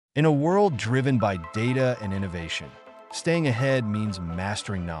In a world driven by data and innovation, staying ahead means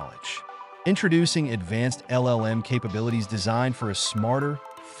mastering knowledge. Introducing advanced LLM capabilities designed for a smarter,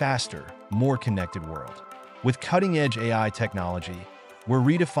 faster, more connected world. With cutting-edge AI technology, we're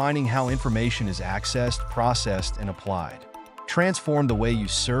redefining how information is accessed, processed, and applied. Transform the way you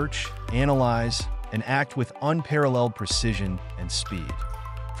search, analyze, and act with unparalleled precision and speed.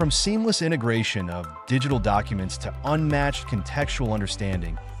 From seamless integration of digital documents to unmatched contextual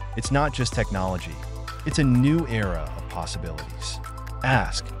understanding, it's not just technology, it's a new era of possibilities.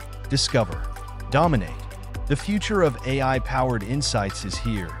 Ask, discover, dominate. The future of AI-powered insights is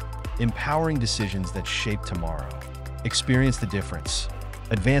here, empowering decisions that shape tomorrow. Experience the difference.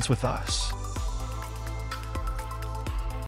 Advance with us.